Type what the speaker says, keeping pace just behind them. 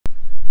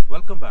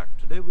Welcome back.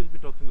 Today we'll be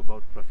talking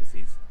about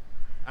prophecies.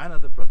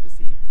 Another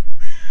prophecy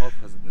of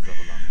Hazrat Mirza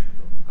Ghulam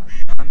Ahmad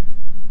of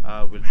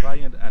Qadian. We'll try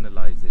and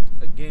analyze it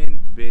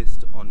again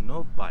based on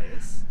no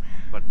bias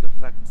but the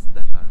facts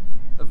that are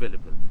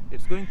available.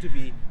 It's going to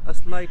be a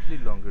slightly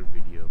longer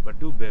video, but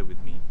do bear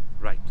with me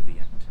right to the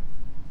end.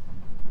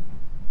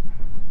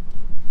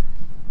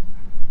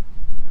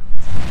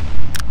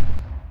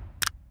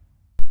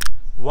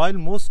 While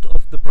most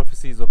of the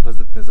prophecies of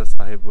Hazrat Mirza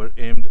Sahib were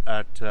aimed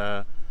at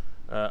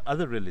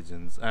other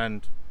religions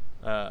and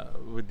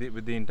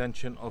with the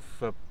intention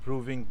of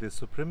proving the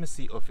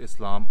supremacy of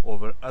Islam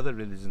over other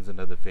religions and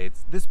other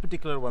faiths, this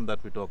particular one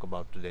that we talk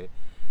about today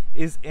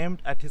is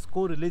aimed at his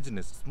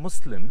co-religionists,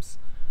 Muslims,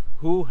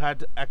 who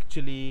had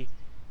actually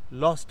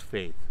lost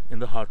faith in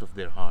the heart of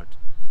their heart.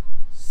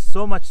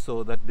 So much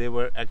so that they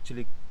were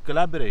actually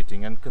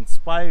collaborating and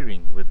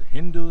conspiring with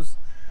Hindus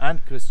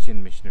and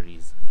Christian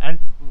missionaries, and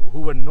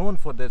who were known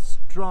for their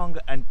strong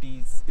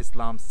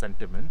anti-Islam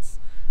sentiments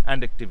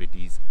and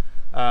activities,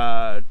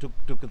 to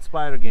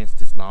conspire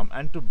against Islam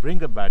and to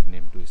bring a bad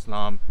name to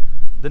Islam.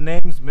 The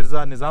names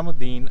Mirza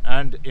Nizamuddin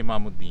and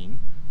Imamuddin,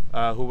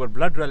 who were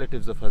blood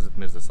relatives of Hazrat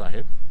Mirza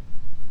Sahib,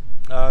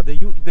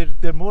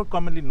 they're more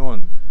commonly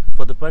known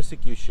for the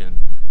persecution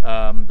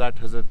that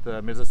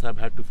Hazrat Mirza Sahib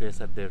had to face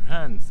at their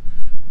hands.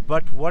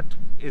 But what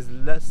is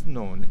less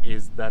known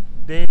is that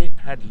they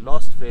had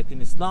lost faith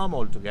in Islam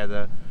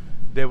altogether.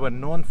 They were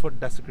known for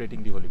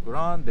desecrating the Holy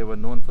Quran. They were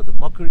known for the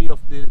mockery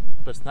of the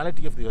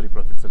personality of the Holy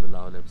Prophet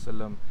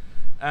ﷺ,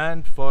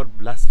 and for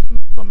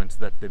blasphemous comments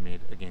that they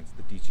made against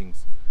the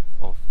teachings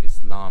of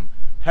Islam.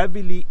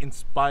 Heavily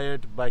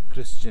inspired by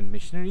Christian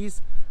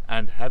missionaries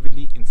and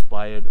heavily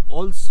inspired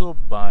also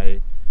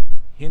by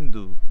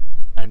Hindu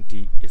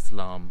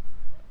anti-Islam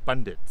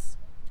pundits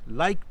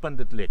like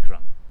Pandit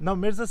Lekram. Now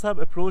Mirza Sahib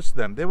approached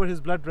them. They were his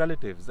blood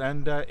relatives,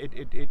 and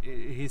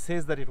he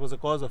says that it was a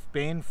cause of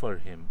pain for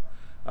him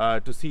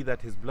to see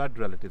that his blood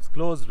relatives,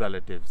 close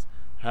relatives,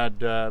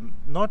 had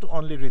not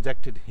only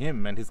rejected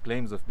him and his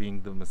claims of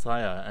being the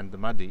Messiah and the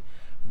Mahdi,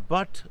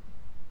 but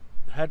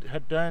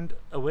had turned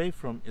away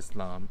from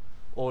Islam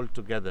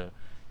altogether.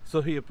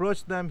 So he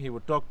approached them, he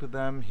would talk to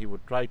them, he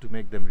would try to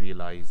make them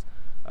realize,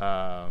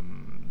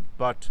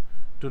 but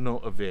to no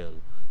avail.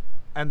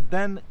 And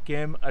then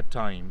came a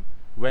time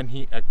when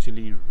he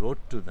actually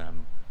wrote to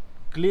them,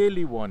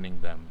 clearly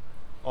warning them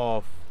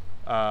of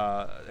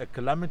a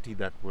calamity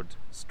that would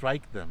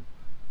strike them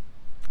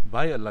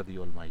by Allah the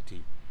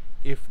Almighty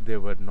if they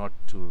were not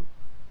to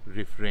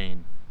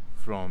refrain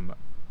from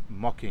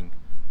mocking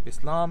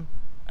Islam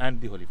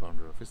and the Holy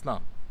Founder of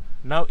Islam.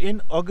 Now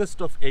in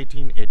August of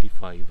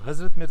 1885,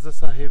 Hazrat Mirza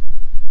Sahib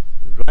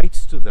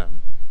writes to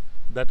them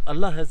that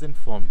Allah has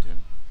informed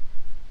him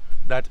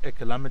that a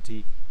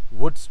calamity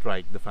would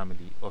strike the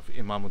family of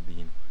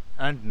Imamuddin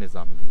and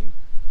Nizamuddin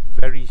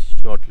very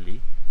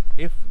shortly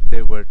if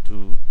they were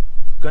to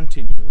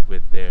continue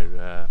with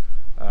their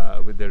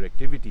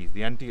activities,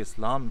 the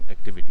anti-Islam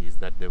activities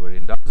that they were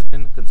indulged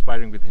in,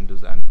 conspiring with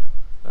Hindus and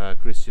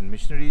Christian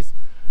missionaries.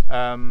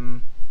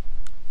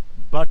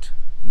 But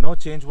no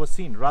change was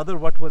seen. Rather,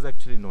 what was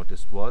actually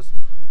noticed was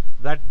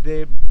that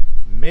they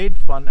made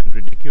fun and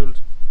ridiculed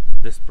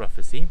this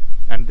prophecy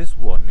and this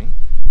warning,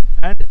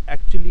 and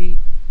actually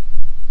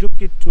took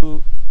it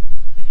to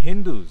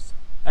Hindus,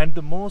 and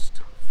the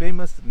most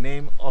famous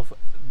name of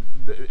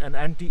an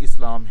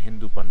anti-Islam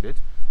Hindu Pandit,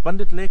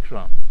 Pandit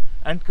Lekram,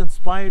 and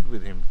conspired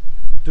with him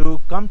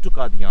to come to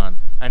Qadian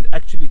and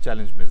actually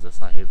challenge Mirza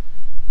Sahib.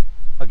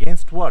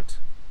 Against what?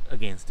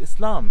 Against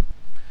Islam.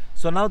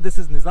 So now this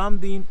is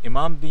Nizamuddin,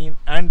 Imamuddin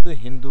and the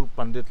Hindu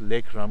Pandit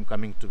Lekram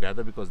coming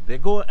together, because they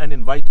go and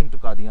invite him to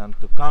Qadian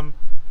to come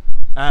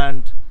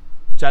and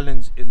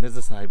challenge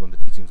Mirza Sahib on the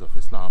teachings of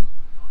Islam.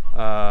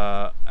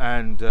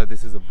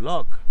 This is a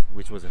block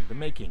which was in the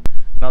making.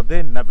 Now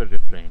they never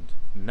refrained,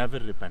 never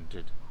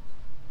repented.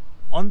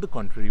 On the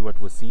contrary, what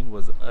was seen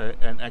was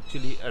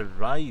actually a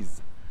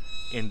rise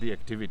in the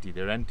activity,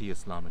 their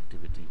anti-Islam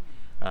activity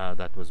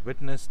that was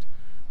witnessed.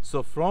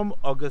 So from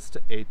August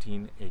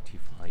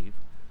 1885,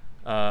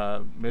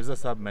 Mirza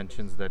Sahib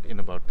mentions that in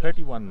about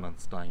 31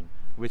 months time,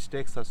 which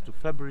takes us to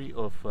February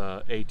of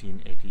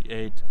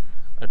 1888,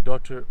 a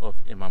daughter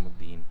of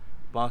Imamuddin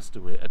passed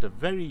away at a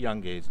very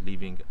young age,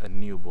 leaving a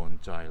newborn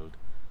child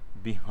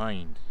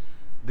behind.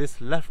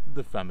 This left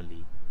the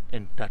family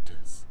in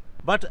tatters.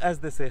 But as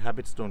they say,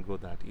 habits don't go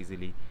that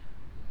easily.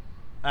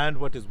 And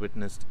what is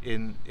witnessed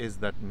is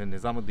that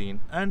Nizamuddin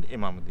and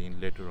Imamuddin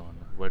later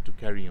on were to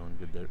carry on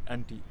with their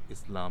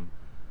anti-Islamic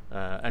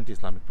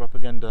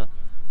propaganda,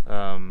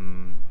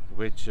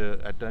 which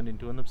had turned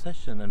into an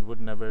obsession and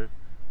would never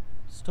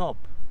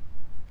stop.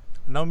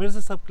 Now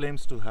Mirza Sahib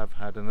claims to have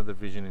had another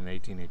vision in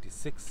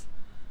 1886,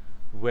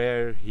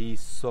 where he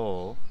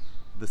saw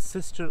the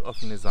sister of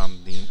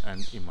Nizamuddin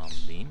and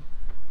Imamuddin,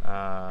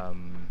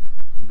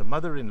 the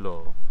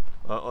mother-in-law,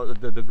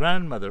 the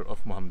grandmother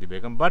of Muhammadi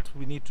Begum. But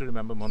we need to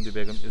remember Muhammadi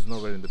Begum is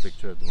nowhere in the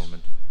picture at the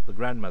moment. The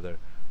grandmother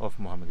of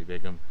Muhammadi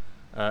Begum,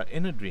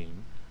 in a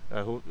dream,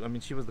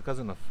 she was the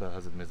cousin of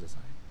Hazrat Mirza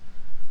Sahib,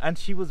 and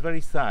she was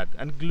very sad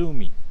and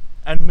gloomy.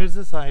 And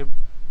Mirza Sahib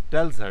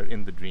tells her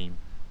in the dream,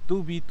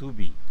 "Tu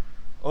be,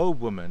 O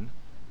woman,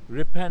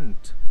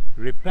 repent,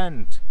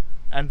 repent,"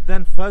 and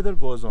then further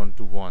goes on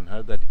to warn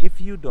her that if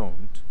you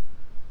don't,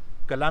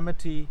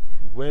 calamity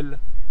will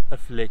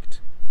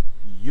afflict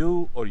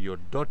you or your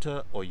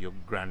daughter or your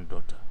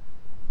granddaughter.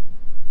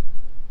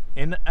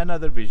 In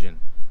another vision,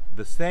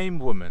 the same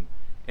woman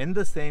in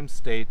the same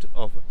state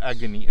of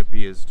agony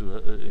appears to her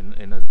in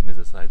Hazrat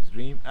Mirza Sahib's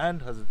dream,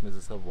 and Hazrat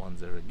Mirza Sahib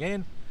warns her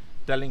again,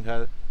 telling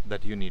her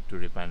that you need to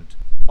repent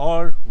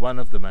or one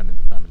of the men in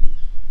the family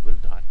will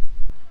die.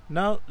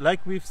 Now,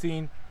 like we've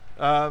seen,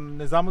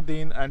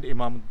 Nizamuddin and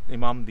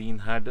Imam Din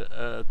had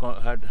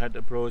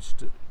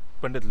approached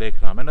Pandit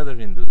Lekhram and other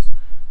Hindus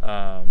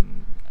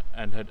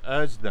and had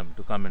urged them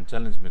to come and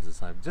challenge Mirza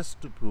Sahib,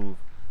 just to prove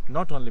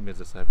not only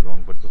Mirza Sahib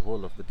wrong but the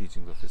whole of the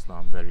teachings of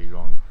Islam very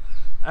wrong.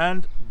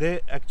 And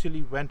they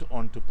actually went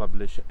on to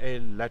publish a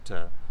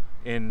letter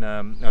in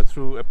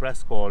through a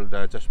press called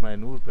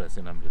Chashma-e-Noor Press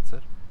in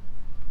Amritsar,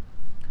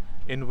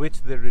 in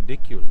which they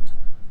ridiculed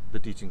the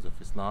teachings of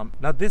Islam.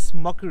 Now, this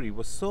mockery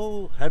was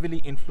so heavily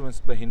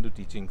influenced by Hindu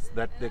teachings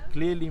that they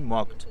clearly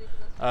mocked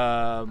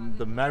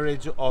the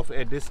marriage of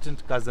a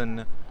distant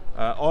cousin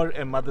or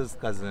a mother's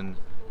cousin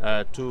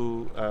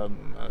to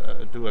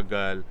a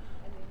girl,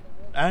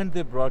 and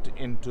they brought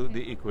into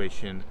the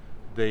equation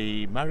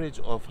the marriage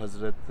of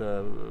Hazrat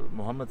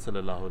Muhammad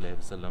sallallahu alaihi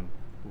wasallam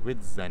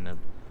with Zainab,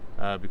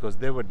 because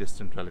they were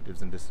distant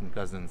relatives and distant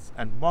cousins,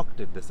 and mocked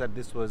it. They said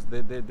this was,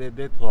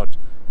 they thought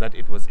that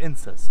it was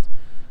incest.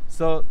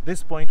 So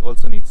this point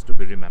also needs to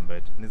be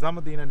remembered.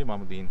 Nizamuddin and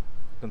Imamuddin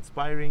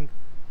conspiring,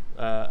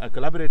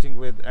 collaborating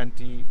with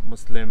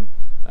anti-Muslim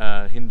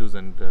Hindus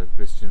and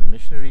Christian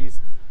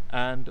missionaries,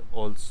 and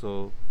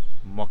also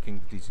mocking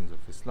the teachings of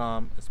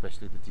Islam,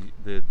 especially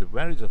the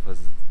marriage of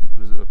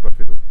the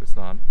Prophet of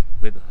Islam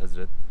with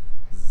Hazrat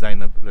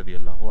Zainab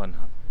radiallahu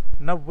anha.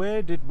 Now,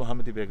 where did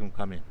Muhammadi Begum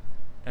come in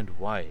and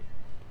why?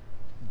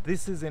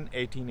 This is in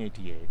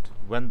 1888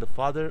 when the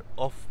father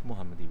of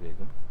Muhammadi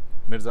Begum,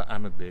 Mirza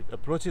Ahmad Beg,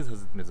 approaches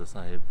Hazrat Mirza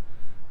Sahib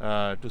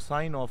to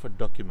sign off a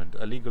document,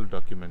 a legal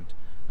document,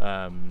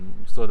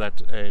 so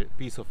that a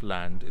piece of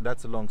land,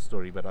 that's a long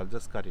story but I'll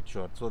just cut it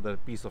short, so that a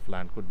piece of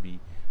land could be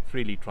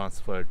freely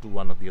transferred to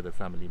one of the other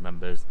family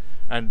members.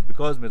 And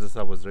because Mirza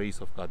Sahib was Rais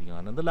of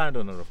Qadian and the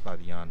landowner of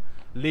Qadian,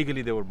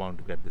 legally they were bound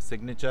to get the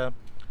signature.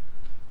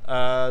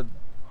 And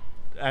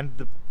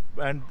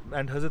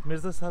Hazrat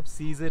Mirza Sahib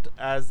sees it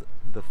as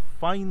the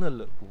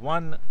final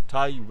one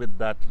tie with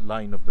that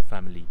line of the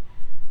family,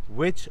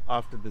 which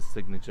after this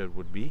signature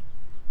would be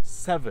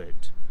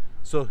severed.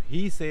 So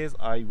he says,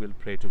 I will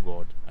pray to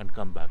God and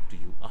come back to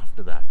you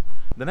after that.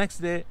 The next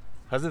day,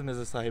 Hazrat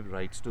Mirza Sahib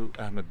writes to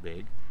Ahmad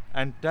Beg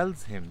and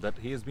tells him that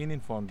he has been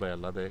informed by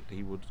Allah that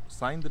he would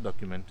sign the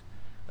document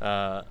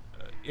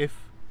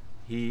if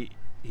he,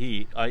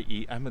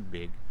 i.e. Ahmad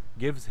Beg,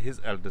 gives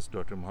his eldest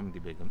daughter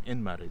Muhammadi Begum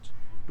in marriage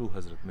to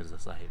Hazrat Mirza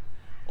Sahib.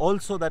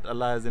 Also that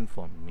Allah has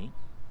informed me,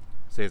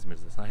 says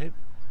Mirza Sahib,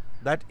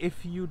 that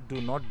if you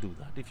do not do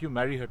that, if you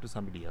marry her to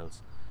somebody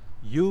else,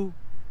 you,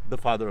 the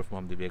father of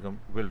Muhammadi Begum,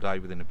 will die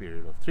within a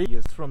period of 3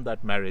 years from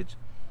that marriage,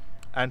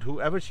 and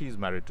whoever she is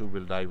married to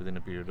will die within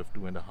a period of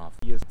 2.5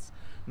 years.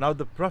 Now,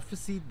 the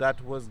prophecy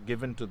that was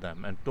given to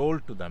them and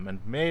told to them and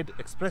made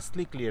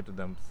expressly clear to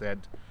them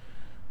said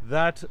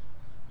that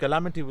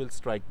calamity will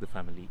strike the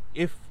family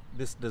if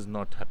this does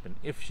not happen,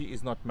 if she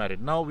is not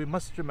married. Now, we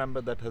must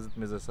remember that Hazrat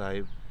Mirza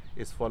Sahib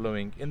is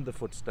following in the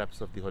footsteps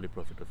of the Holy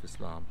Prophet of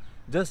Islam.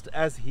 Just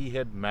as he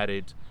had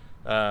married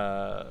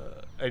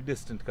a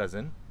distant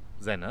cousin,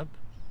 Zainab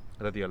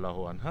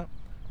radiallahu anha,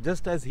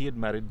 just as he had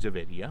married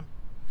Javeriya,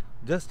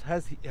 just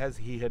as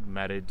he had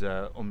married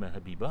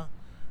Habiba,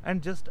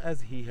 and just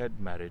as he had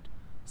married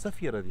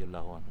Safiya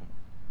radiallahu anhu.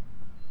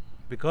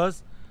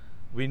 Because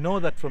we know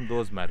that from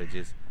those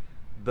marriages,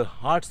 the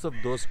hearts of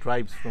those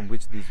tribes from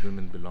which these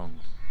women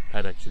belonged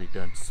had actually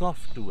turned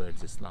soft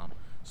towards Islam.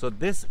 So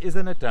this is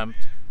an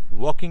attempt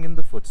walking in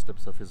the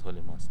footsteps of his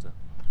holy master,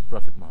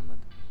 Prophet Muhammad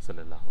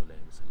sallallahu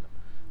alaihi wasallam.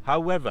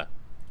 However,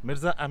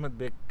 Mirza Ahmad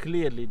Beg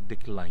clearly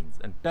declines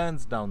and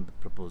turns down the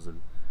proposal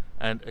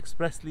and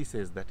expressly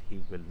says that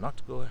he will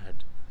not go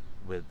ahead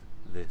with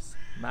this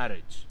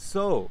marriage.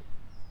 So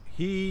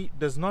he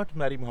does not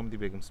marry Muhammadi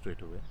Begum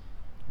straight away,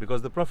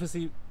 because the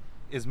prophecy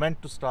is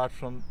meant to start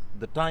from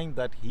the time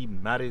that he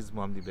marries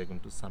Muhammadi Begum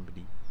to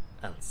somebody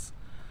else,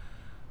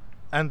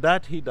 and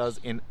that he does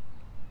in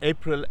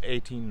April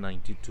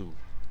 1892.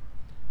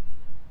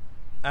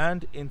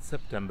 And in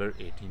September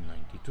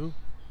 1892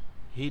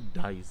 he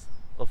dies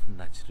of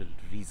natural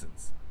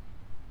reasons,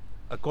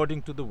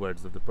 according to the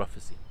words of the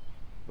prophecy.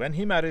 When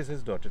he marries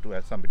his daughter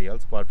to somebody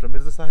else apart from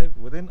Mirza Sahib,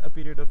 within a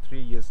period of 3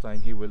 years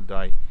time he will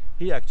die.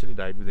 He actually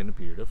died within a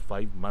period of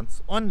 5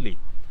 months only.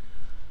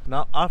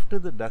 Now, after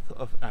the death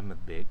of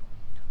Ahmad Beg,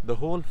 the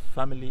whole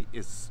family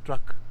is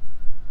struck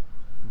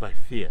by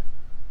fear.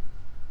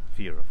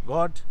 Fear of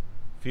God,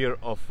 fear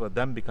of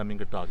them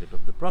becoming a target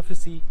of the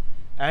prophecy,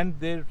 and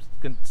they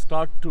can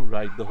start to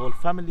write, the whole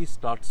family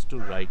starts to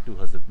write to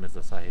Hazrat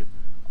Mirza Sahib,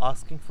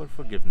 asking for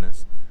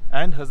forgiveness,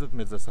 and Hazrat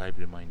Mirza Sahib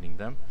reminding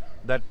them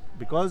that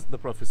because the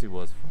prophecy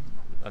was from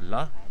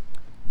Allah,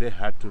 they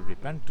had to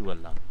repent to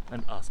Allah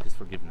and ask His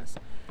forgiveness.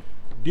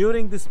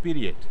 During this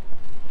period,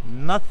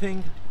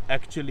 nothing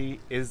actually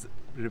is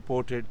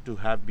reported to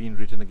have been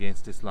written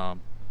against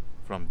Islam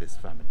from this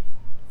family.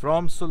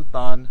 From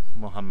Sultan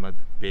Muhammad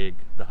Beg,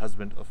 the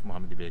husband of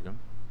Muhammadi Begum,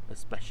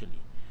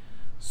 especially.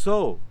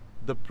 So,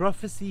 the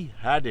prophecy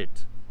had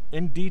it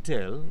in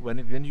detail.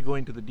 When you go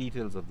into the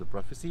details of the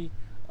prophecy,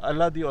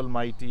 Allah the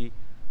Almighty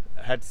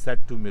had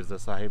said to Mirza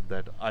Sahib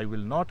that I will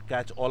not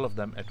catch all of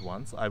them at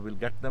once, I will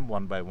get them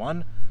one by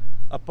one,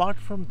 apart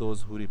from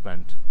those who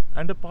repent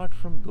and apart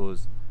from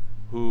those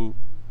who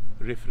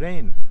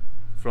refrain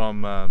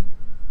from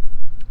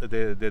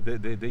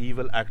the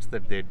evil acts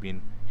that they'd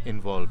been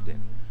involved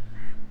in.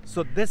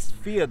 So this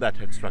fear that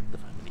had struck the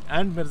family,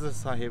 and Mirza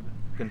Sahib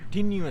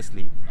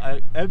continuously,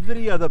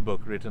 every other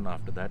book written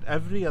after that,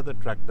 every other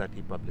tract that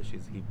he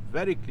publishes, he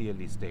very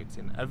clearly states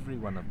in every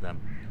one of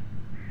them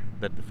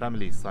that the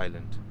family is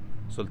silent.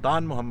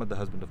 Sultan Muhammad, the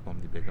husband of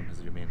Muhammadi Begum,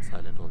 has remained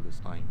silent all this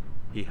time.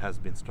 He has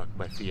been struck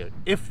by fear.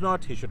 If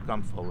not, he should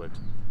come forward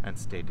and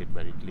state it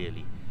very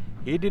clearly.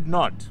 He did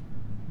not,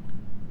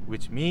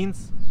 which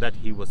means that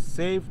he was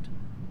saved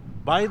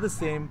by the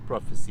same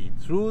prophecy,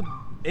 through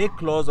a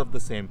clause of the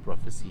same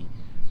prophecy,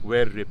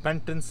 where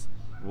repentance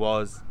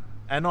was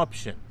an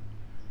option.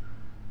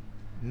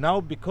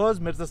 Now, because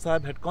Mirza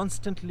Sahib had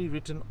constantly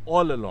written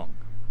all along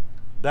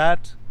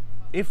that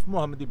if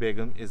Muhammadi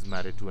Begum is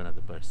married to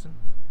another person,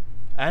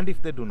 and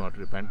if they do not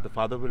repent, the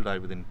father will die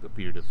within a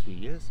period of 3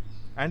 years,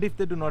 and if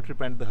they do not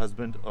repent, the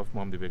husband of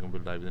Muhammadi Begum will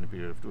die within a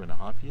period of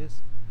 2.5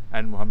 years,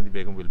 and Muhammadi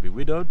Begum will be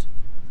widowed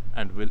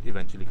and will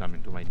eventually come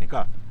into my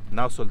nikah.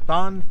 Now,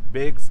 Sultan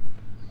begs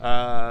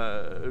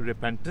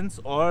repentance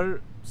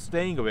or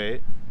staying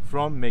away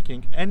from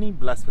making any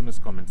blasphemous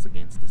comments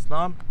against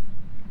Islam,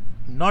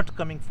 not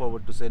coming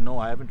forward to say, no,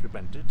 I haven't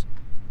repented,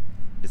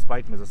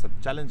 despite Mirza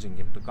Sahib challenging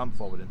him to come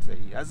forward and say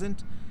he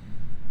hasn't,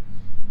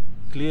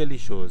 clearly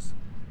shows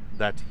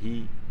that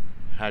he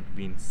had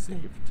been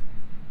saved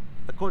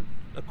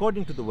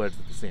according to the words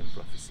of the same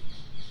prophecy.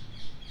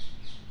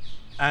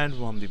 And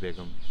Muhammadi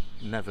Begum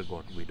never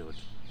got widowed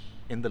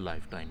in the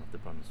lifetime of the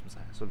promised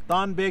Messiah.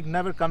 Sultan Beg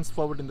never comes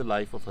forward in the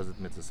life of Hazrat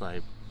Mirza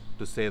Sahib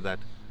to say that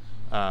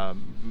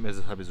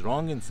Mirza Sahib is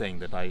wrong in saying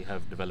that I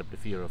have developed a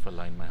fear of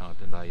Allah in my heart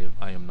and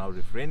I am now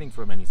refraining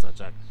from any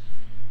such act.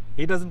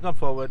 He doesn't come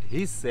forward,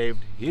 he's saved,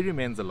 he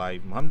remains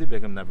alive. Muhammadi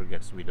Begum never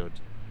gets widowed.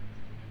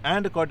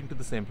 And according to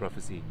the same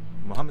prophecy,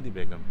 Muhammadi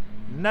Begum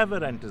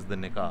never enters the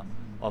nikah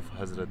of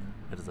Hazrat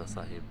Mirza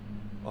Sahib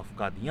of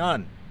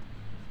Qadian.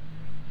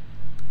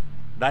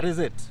 That is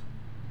it.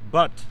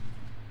 But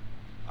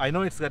I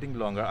know it's getting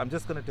longer. I'm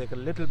just going to take a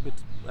little bit,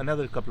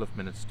 another couple of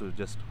minutes to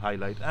just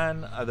highlight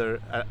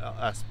another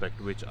aspect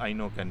which I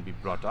know can be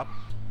brought up.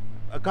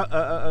 A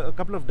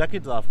couple of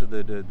decades after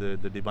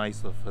the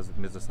demise of Hazrat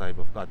Mirza Sahib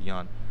of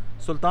Qadian,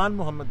 Sultan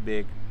Muhammad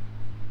Beg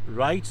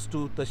writes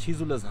to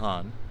Tashizul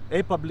Azhan,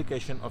 a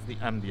publication of the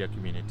Ahmadiyya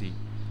community,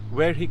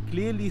 where he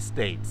clearly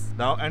states,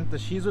 now, and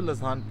Tashizul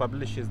Azhan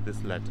publishes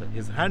this letter,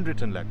 his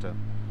handwritten letter,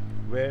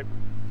 where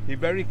he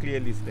very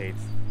clearly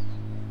states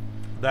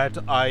that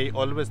I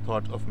always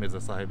thought of Mirza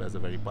Sahib as a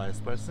very pious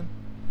person.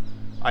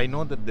 I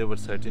know that there were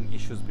certain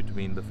issues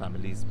between the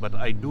families, but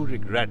I do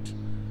regret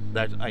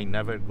that I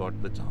never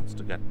got the chance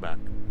to get back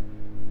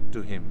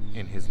to him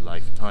in his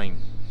lifetime.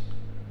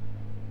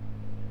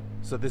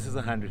 So this is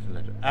a handwritten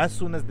letter. As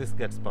soon as this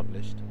gets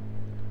published,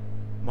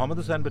 Muhammad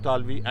Hussain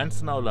Batalvi and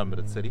Sanaullah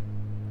Amritsari,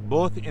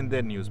 both in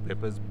their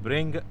newspapers,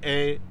 bring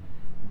a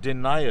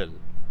denial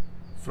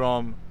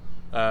from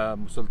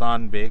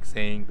Sultan Beg,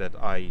 saying that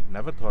I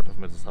never thought of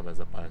Mirza Sahib as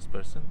a pious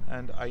person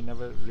and I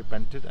never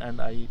repented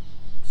and I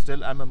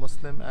still am a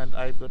Muslim and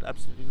I've got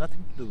absolutely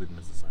nothing to do with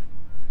Mirza Sahib.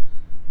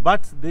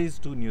 But these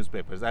two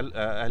newspapers, Ahl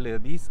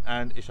Hadith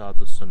and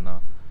Ishaat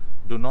Sunnah,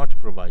 do not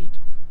provide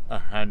a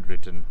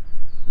handwritten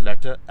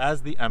letter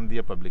as the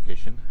Ahmadiyya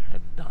publication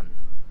had done.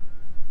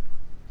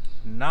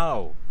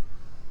 Now,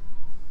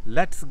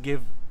 let's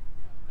give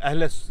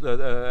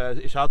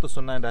Ishaat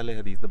Sunnah and Ahl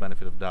Hadith the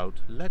benefit of doubt.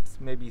 Let's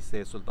maybe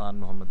say Sultan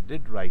Muhammad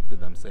did write to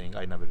them saying,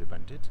 I never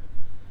repented.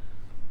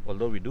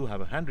 Although we do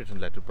have a handwritten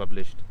letter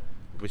published,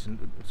 which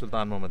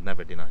Sultan Muhammad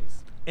never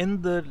denies.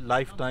 In the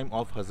lifetime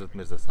of Hazrat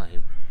Mirza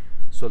Sahib,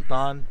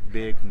 Sultan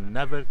Beg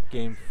never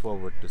came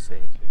forward to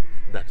say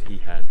that he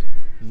had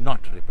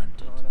not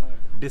repented,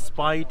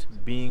 despite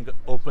being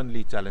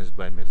openly challenged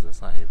by Mirza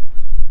Sahib.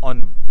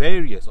 On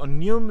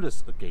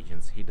numerous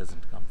occasions, he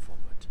doesn't come forward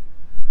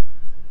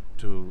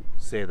to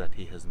say that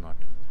he has not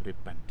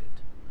repented.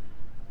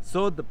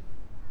 So the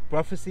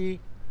prophecy,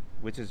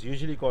 which is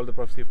usually called the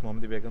prophecy of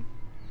Muhammadi Begum,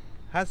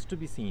 has to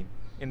be seen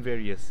in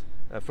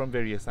from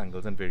various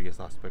angles and various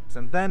aspects,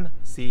 and then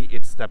see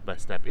it step by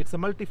step. It's a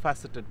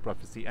multifaceted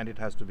prophecy and it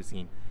has to be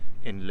seen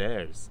in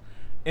layers.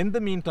 In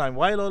the meantime,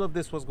 while all of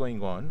this was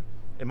going on,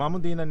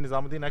 Imamuddin and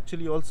Nizamuddin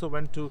actually also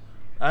went to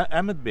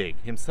Ahmad Beg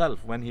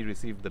himself, when he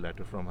received the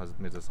letter from Hazrat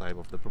Mirza Sahib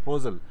of the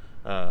proposal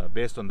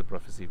based on the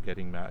prophecy of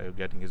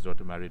getting his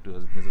daughter married to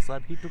Hazrat Mirza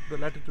Sahib, he took the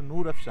letter to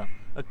Noor Afshan,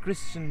 a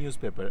Christian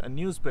newspaper, a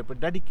newspaper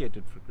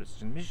dedicated for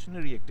Christian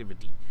missionary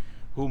activity,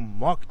 who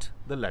mocked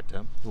the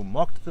letter, who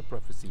mocked the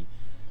prophecy,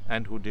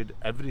 and who did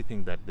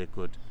everything that they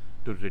could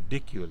to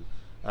ridicule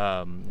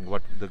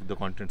what the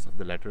contents of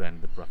the letter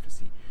and the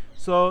prophecy.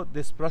 So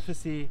this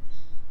prophecy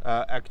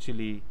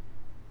actually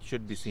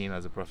should be seen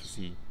as a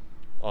prophecy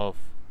of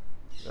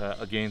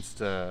against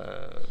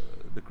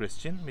the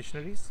Christian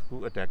missionaries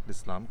who attacked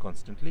Islam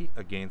constantly,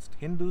 against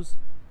Hindus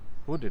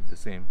who did the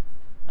same,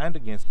 and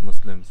against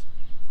Muslims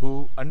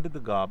who, under the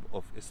garb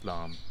of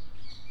Islam,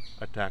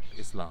 attacked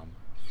Islam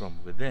from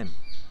within.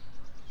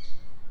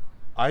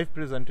 I've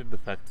presented the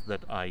facts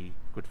that I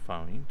could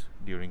find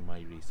during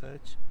my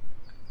research.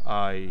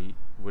 I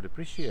would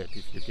appreciate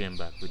if you came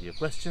back with your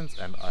questions,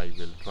 and I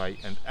will try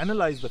and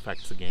analyze the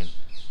facts again.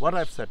 What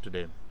I've said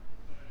today,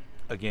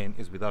 again,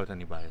 is without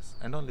any bias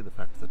and only the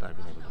facts that I've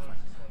been able to find.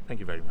 Thank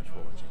you very much for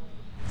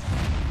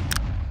watching.